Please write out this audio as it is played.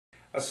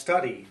A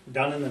study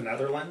done in the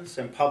Netherlands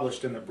and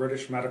published in the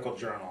British Medical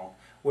Journal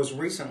was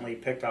recently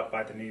picked up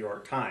by the New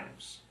York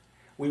Times.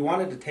 We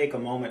wanted to take a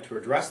moment to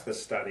address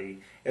this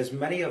study as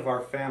many of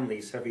our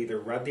families have either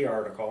read the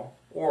article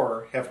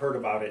or have heard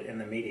about it in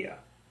the media.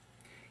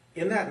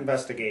 In that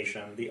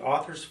investigation, the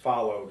authors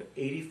followed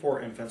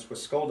 84 infants with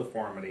skull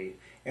deformity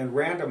and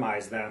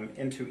randomized them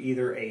into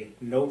either a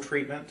no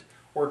treatment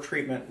or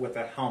treatment with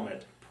a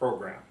helmet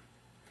program.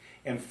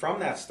 And from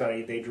that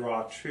study, they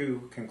draw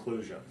two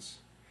conclusions.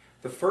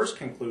 The first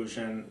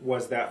conclusion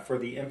was that for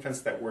the infants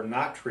that were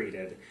not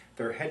treated,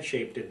 their head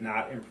shape did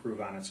not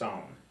improve on its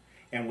own.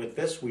 And with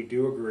this, we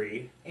do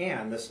agree,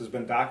 and this has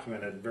been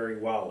documented very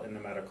well in the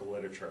medical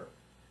literature.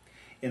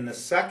 In the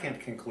second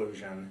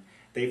conclusion,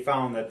 they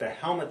found that the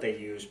helmet they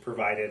used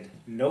provided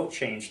no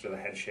change to the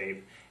head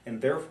shape and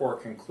therefore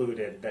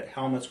concluded that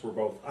helmets were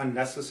both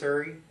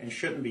unnecessary and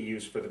shouldn't be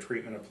used for the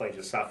treatment of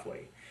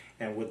plagiocephaly.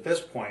 And with this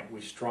point,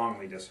 we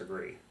strongly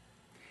disagree.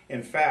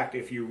 In fact,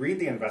 if you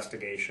read the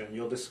investigation,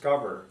 you'll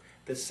discover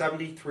that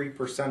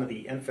 73% of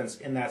the infants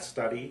in that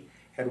study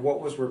had what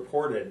was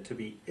reported to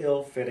be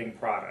ill-fitting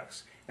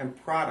products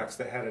and products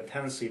that had a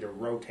tendency to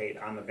rotate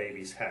on the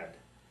baby's head.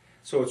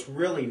 So it's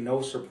really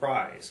no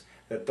surprise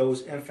that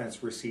those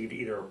infants received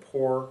either a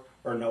poor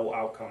or no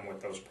outcome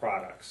with those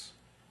products.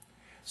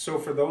 So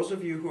for those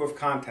of you who have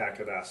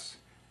contacted us,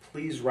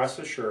 please rest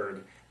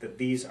assured that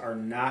these are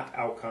not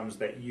outcomes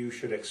that you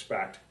should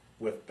expect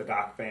with the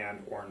doc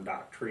band or in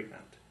doc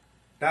treatment.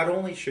 Not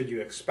only should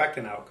you expect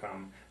an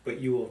outcome,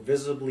 but you will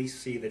visibly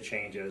see the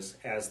changes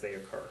as they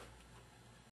occur.